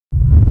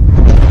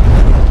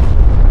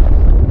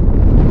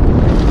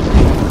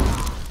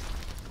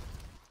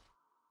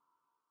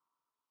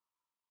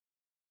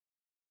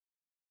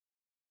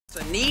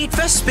The need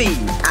for speed,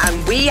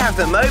 and we have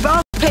the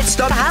mobile pit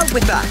stop to help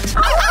with that.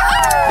 All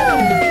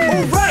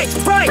right.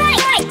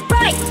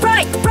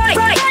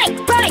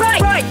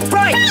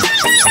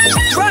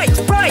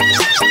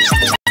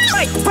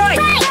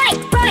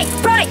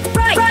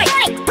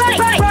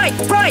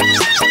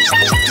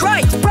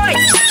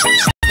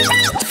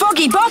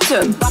 Foggy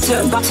bottom,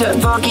 bottom,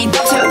 foggy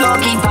bottom,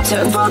 foggy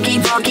bottom, foggy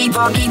bottom,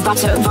 foggy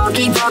bottom,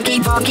 foggy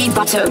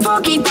bottom,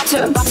 foggy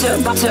bottom,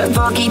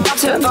 foggy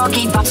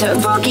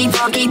bottom.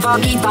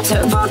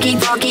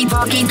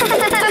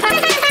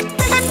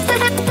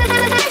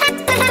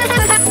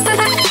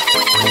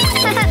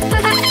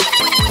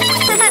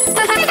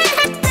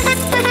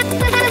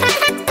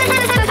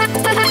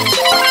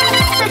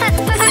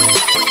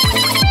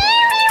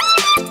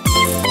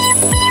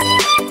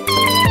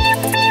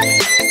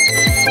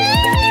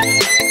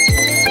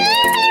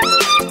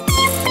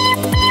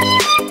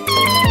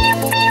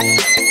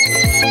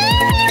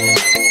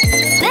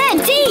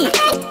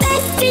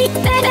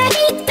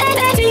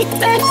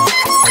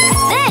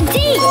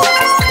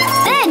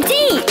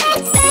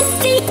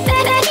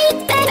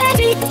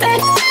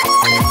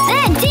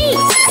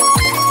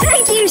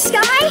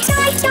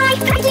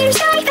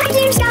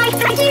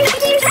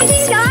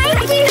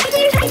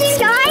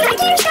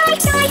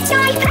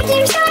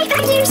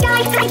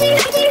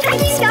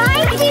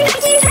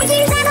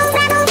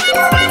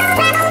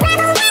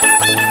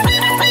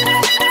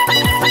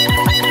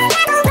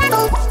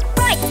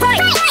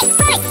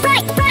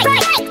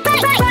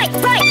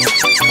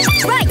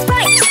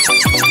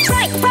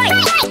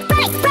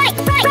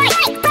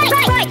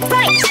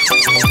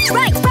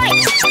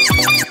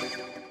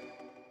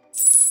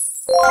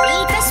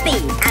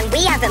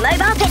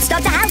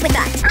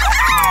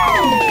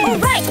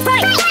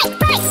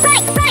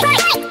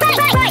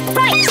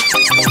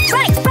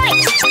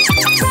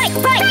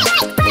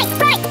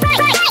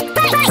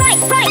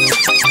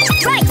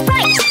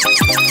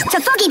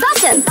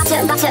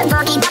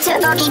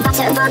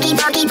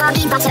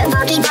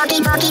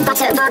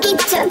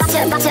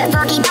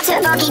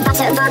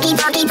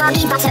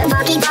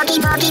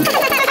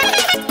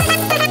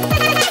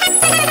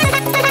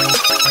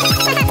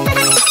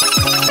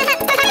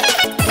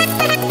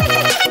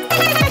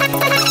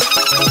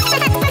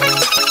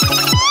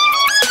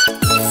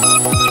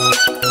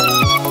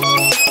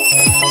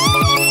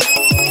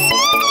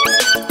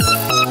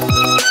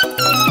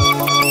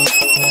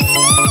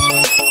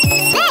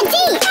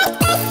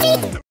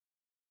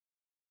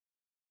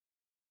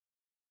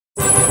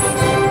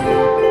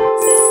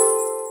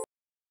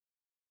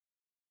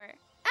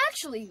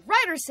 Actually,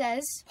 Ryder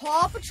says,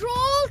 Paw Patrol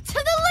to the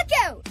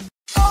lookout!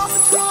 Paw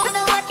Patrol to the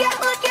lookout,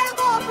 lookout!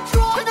 Paw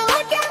Patrol to the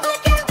lookout,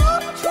 lookout! Paw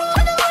Patrol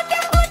to the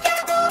lookout,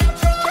 lookout! Paw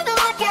Patrol to the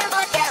lookout,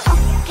 lookout!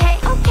 Okay,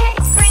 okay,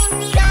 green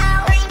means go,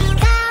 green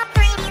means go,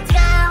 green means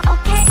go.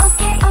 Okay,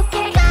 okay,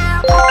 okay, go.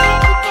 Okay,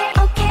 okay,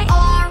 okay.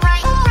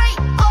 Alright, alright,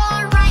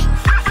 alright.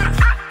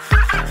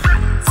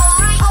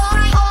 Alright,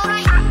 alright, alright. Alright, alright,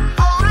 alright. No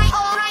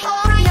problem,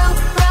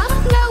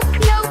 no, no,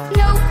 no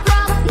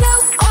problem, no.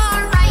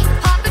 Alright,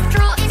 Paw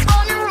Patrol is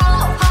on a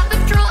roll. Paw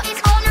Patrol is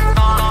on a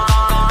roll.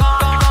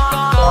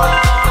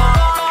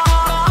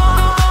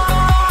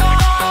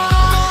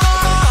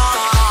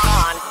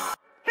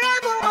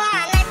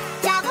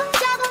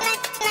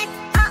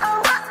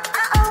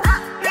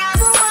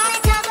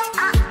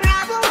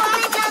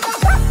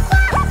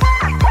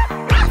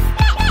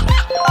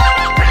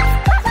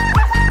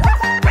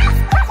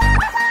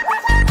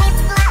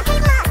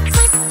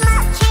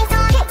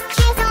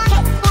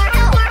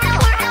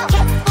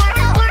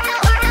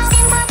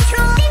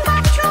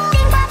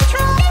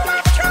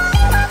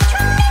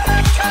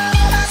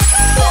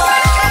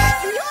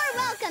 You're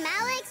welcome,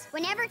 Alex.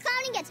 Whenever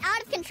clowning gets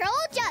out of control,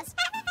 just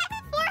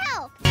for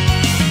help.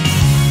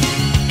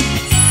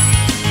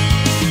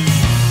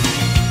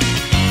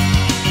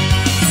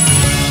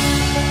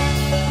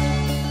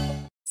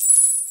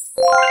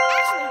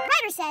 Actually,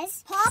 Ryder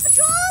says, Paw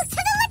Patrol to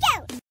the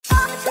lookout!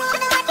 Paw Patrol to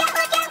the lookout,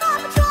 lookout! Paw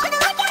Patrol to the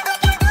lookout,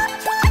 lookout! Paw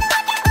Patrol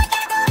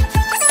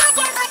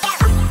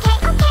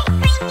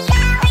to the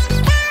lookout,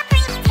 lookout! Paw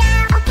Patrol to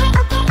the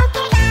lookout, lookout!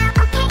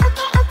 Okay,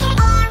 okay,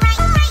 green means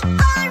go,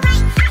 green means go,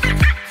 green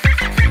means go.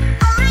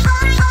 Okay, okay,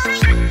 okay,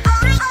 go.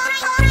 Okay,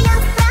 okay,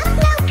 okay.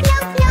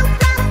 Alright, alright,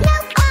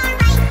 alright.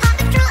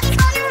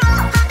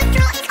 Alright,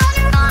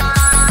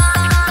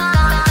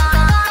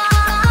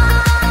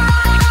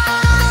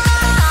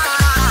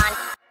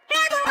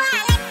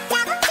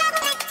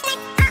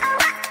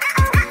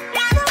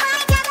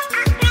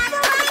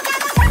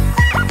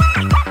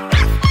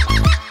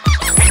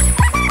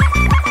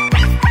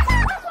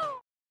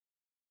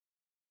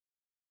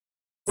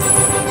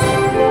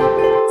 alright,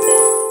 alright.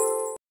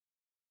 Alright,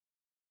 alright,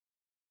 alright. No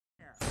problem,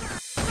 no,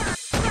 no,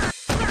 no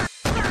problem, no.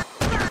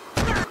 Alright,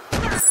 Paw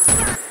Patrol is on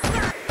a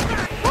roll. Paw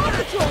Patrol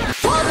is on a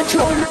roll. Paw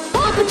Patrol,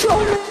 Paw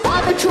Patrol, Paw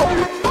Patrol,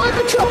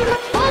 Paw Patrol,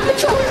 Paw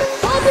Patrol,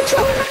 Paw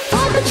Patrol,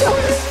 Paw Patrol.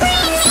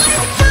 Green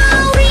means go,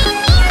 green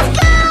means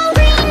go,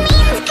 green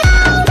means go,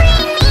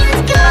 green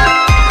means go.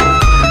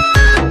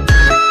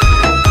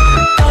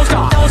 Don't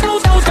stop, don't stop,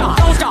 don't stop,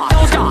 don't stop,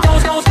 don't stop,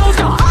 don't stop, don't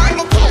stop.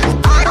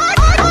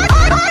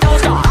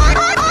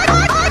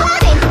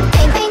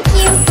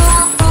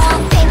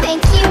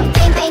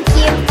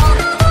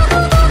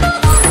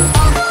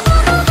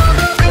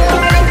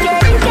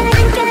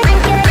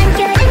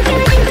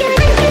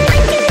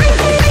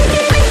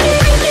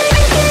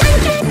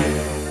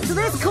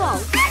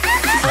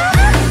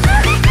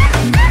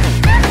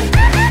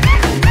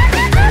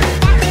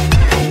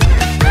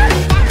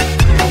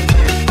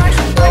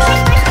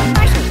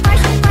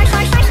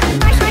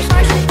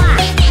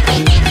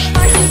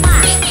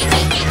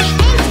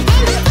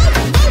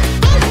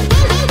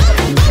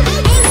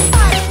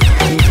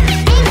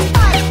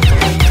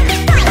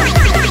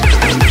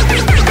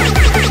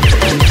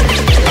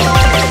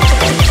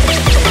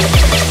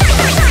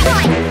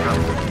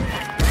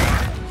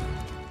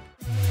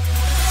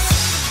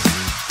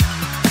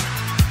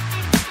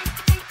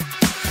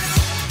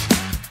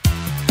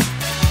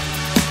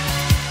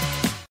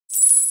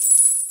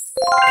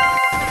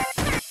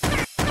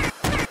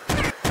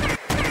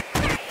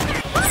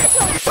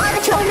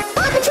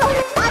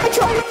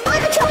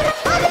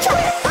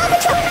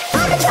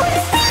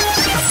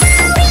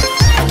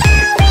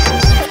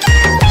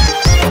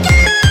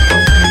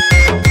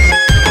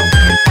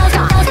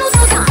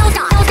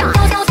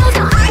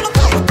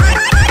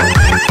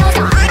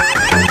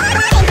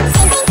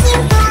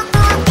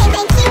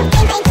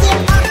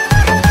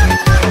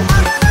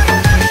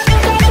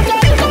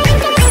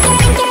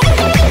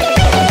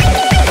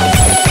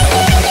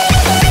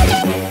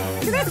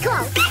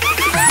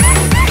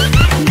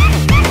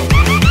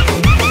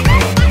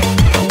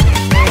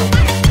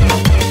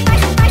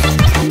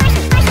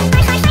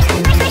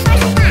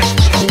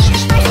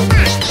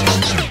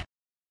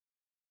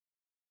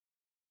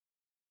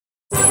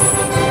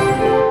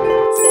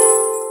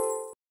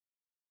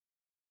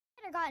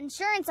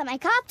 Insurance on my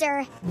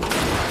copter.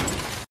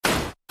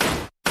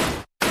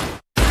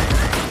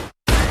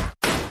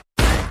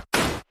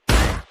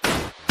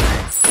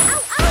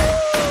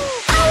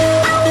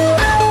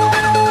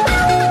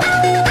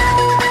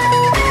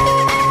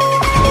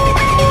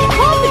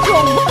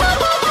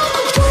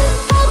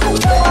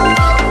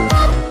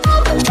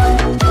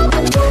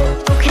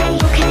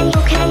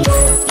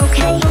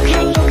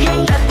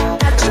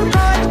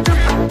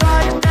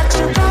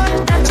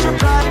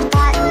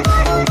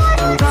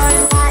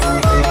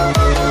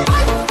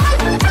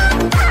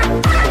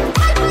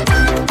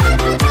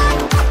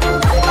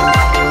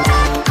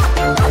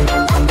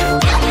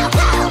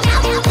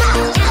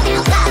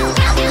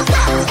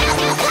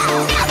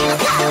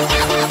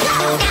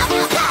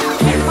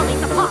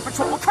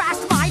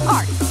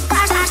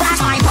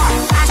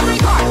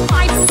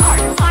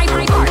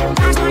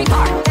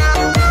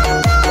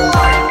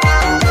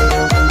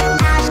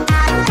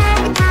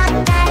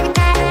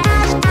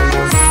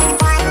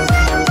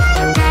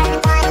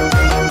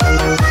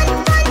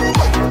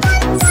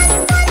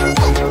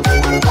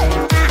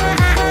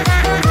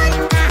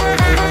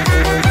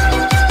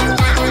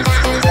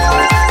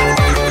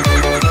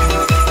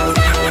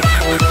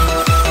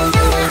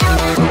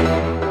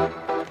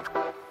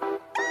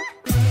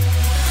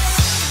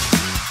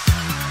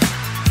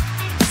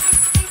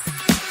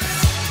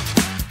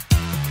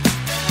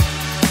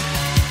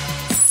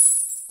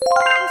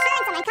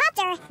 Insurance on my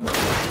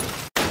copter.